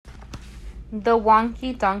The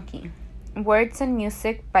Wonky Donkey. Words and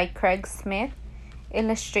music by Craig Smith.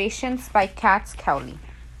 Illustrations by Katz Cowley.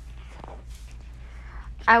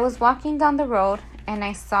 I was walking down the road and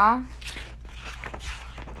I saw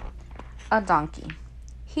a donkey.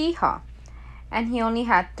 Hee-haw. And he only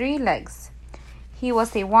had 3 legs. He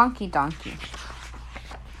was a wonky donkey.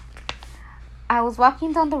 I was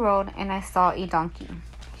walking down the road and I saw a donkey.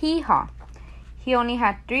 Hee-haw. He only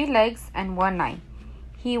had 3 legs and 1 eye.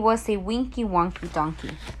 He was a winky wonky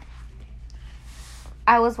donkey.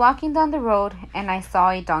 I was walking down the road and I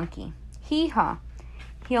saw a donkey. Hee-haw.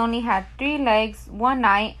 He only had 3 legs, 1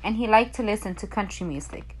 eye, and he liked to listen to country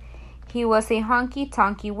music. He was a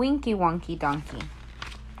honky-tonky winky wonky donkey.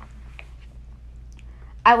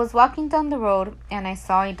 I was walking down the road and I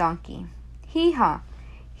saw a donkey. Hee-haw.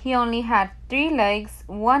 He only had 3 legs,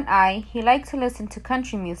 1 eye, he liked to listen to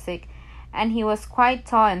country music, and he was quite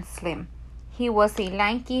tall and slim. He was a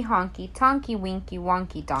lanky, honky-tonky, winky,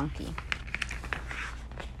 wonky donkey.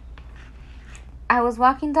 I was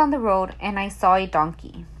walking down the road and I saw a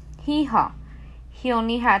donkey. Hee-haw. He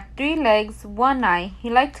only had 3 legs, 1 eye, he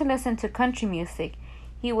liked to listen to country music.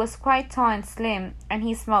 He was quite tall and slim, and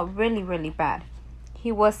he smelled really, really bad.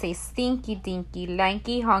 He was a stinky, dinky,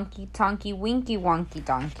 lanky, honky-tonky, winky, wonky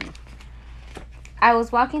donkey. I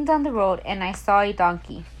was walking down the road and I saw a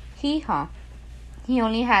donkey. Hee-haw. He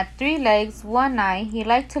only had 3 legs, 1 eye, he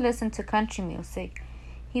liked to listen to country music.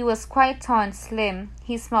 He was quite tall and slim,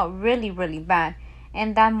 he smelled really, really bad,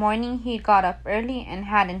 and that morning he got up early and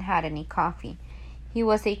hadn't had any coffee. He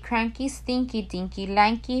was a cranky, stinky, dinky,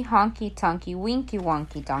 lanky, honky-tonky, winky,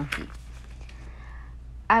 wonky donkey.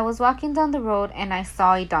 I was walking down the road and I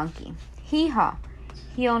saw a donkey. Hee-haw.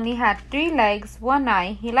 He only had 3 legs, 1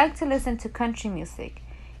 eye, he liked to listen to country music.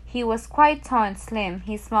 He was quite tall and slim,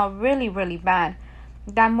 he smelled really, really bad.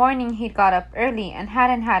 That morning he got up early and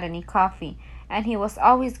hadn't had any coffee, and he was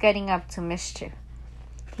always getting up to mischief.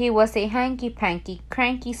 He was a hanky-panky,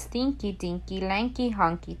 cranky, stinky, dinky, lanky,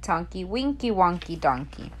 honky-tonky, winky, wonky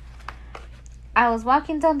donkey. I was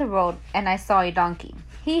walking down the road and I saw a donkey.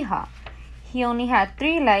 Hee-haw. He only had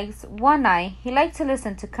 3 legs, 1 eye, he liked to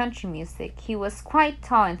listen to country music. He was quite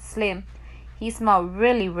tall and slim. He smelled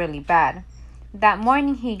really, really bad. That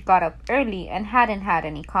morning he got up early and hadn't had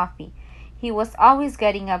any coffee. He was always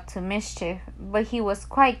getting up to mischief, but he was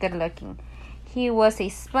quite good looking. He was a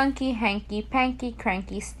spunky, hanky-panky,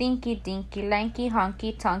 cranky, stinky, dinky, lanky,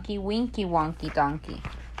 honky-tonky, winky, wonky donkey.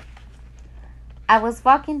 I was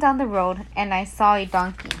walking down the road and I saw a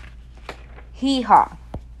donkey. Hee-haw.